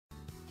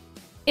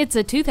It's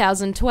a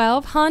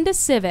 2012 Honda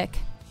Civic.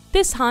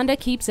 This Honda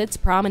keeps its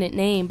prominent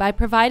name by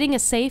providing a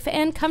safe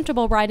and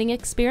comfortable riding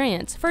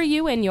experience for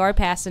you and your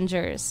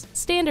passengers.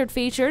 Standard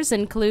features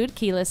include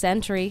keyless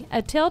entry,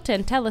 a tilt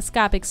and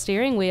telescopic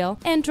steering wheel,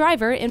 and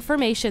driver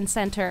information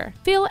center.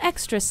 Feel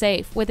extra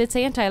safe with its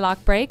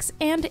anti-lock brakes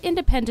and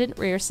independent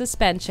rear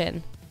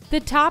suspension. The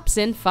top's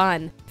in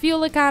fun,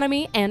 fuel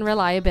economy, and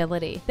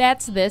reliability.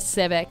 That's this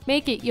Civic.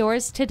 Make it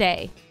yours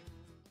today.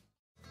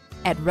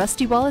 At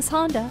Rusty Wallis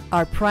Honda,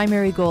 our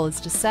primary goal is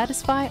to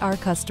satisfy our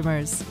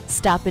customers.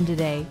 Stop in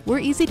today. We're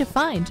easy to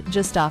find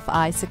just off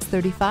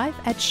I-635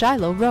 at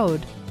Shiloh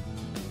Road.